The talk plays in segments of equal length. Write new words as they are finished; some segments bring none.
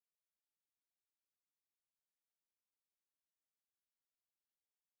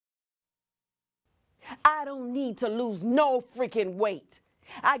I don't need to lose no freaking weight.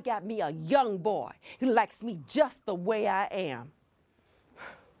 I got me a young boy who likes me just the way I am.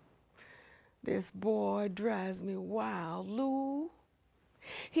 This boy drives me wild, Lou.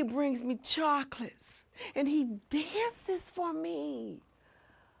 He brings me chocolates and he dances for me.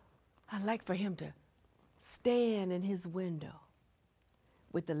 I like for him to stand in his window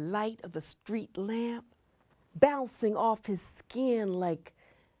with the light of the street lamp bouncing off his skin like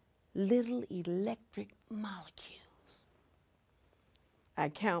little electric molecules. I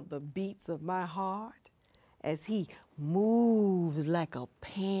count the beats of my heart as he moves like a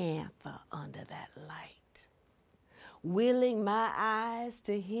panther under that light, willing my eyes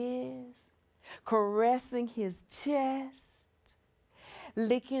to his, caressing his chest,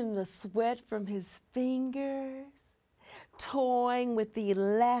 licking the sweat from his fingers, toying with the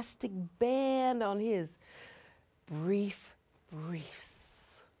elastic band on his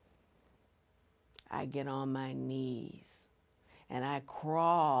briefs. I get on my knees and I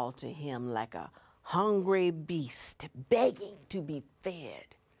crawl to him like a hungry beast begging to be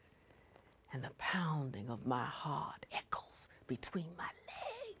fed. And the pounding of my heart echoes between my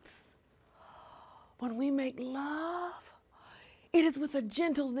legs. When we make love, it is with a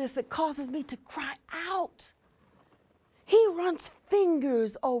gentleness that causes me to cry out. He runs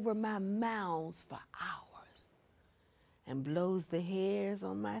fingers over my mounds for hours and blows the hairs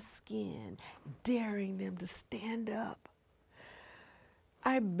on my skin, daring them to stand up.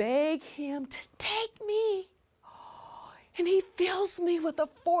 I beg him to take me, and he fills me with a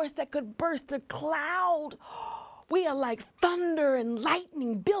force that could burst a cloud. We are like thunder and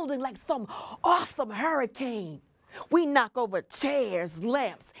lightning building like some awesome hurricane. We knock over chairs,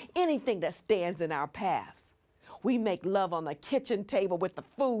 lamps, anything that stands in our paths. We make love on the kitchen table with the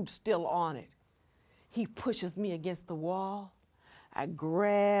food still on it. He pushes me against the wall. I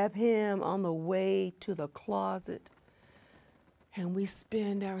grab him on the way to the closet, and we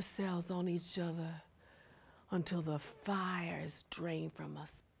spend ourselves on each other until the fire is drained from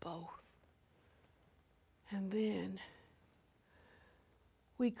us both. And then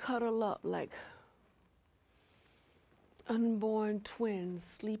we cuddle up like unborn twins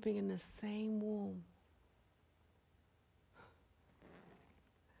sleeping in the same womb.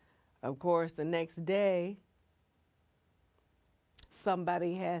 Of course, the next day,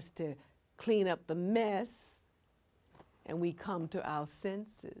 somebody has to clean up the mess, and we come to our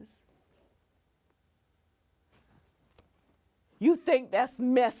senses. You think that's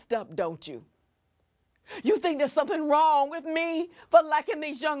messed up, don't you? You think there's something wrong with me for liking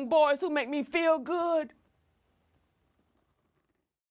these young boys who make me feel good?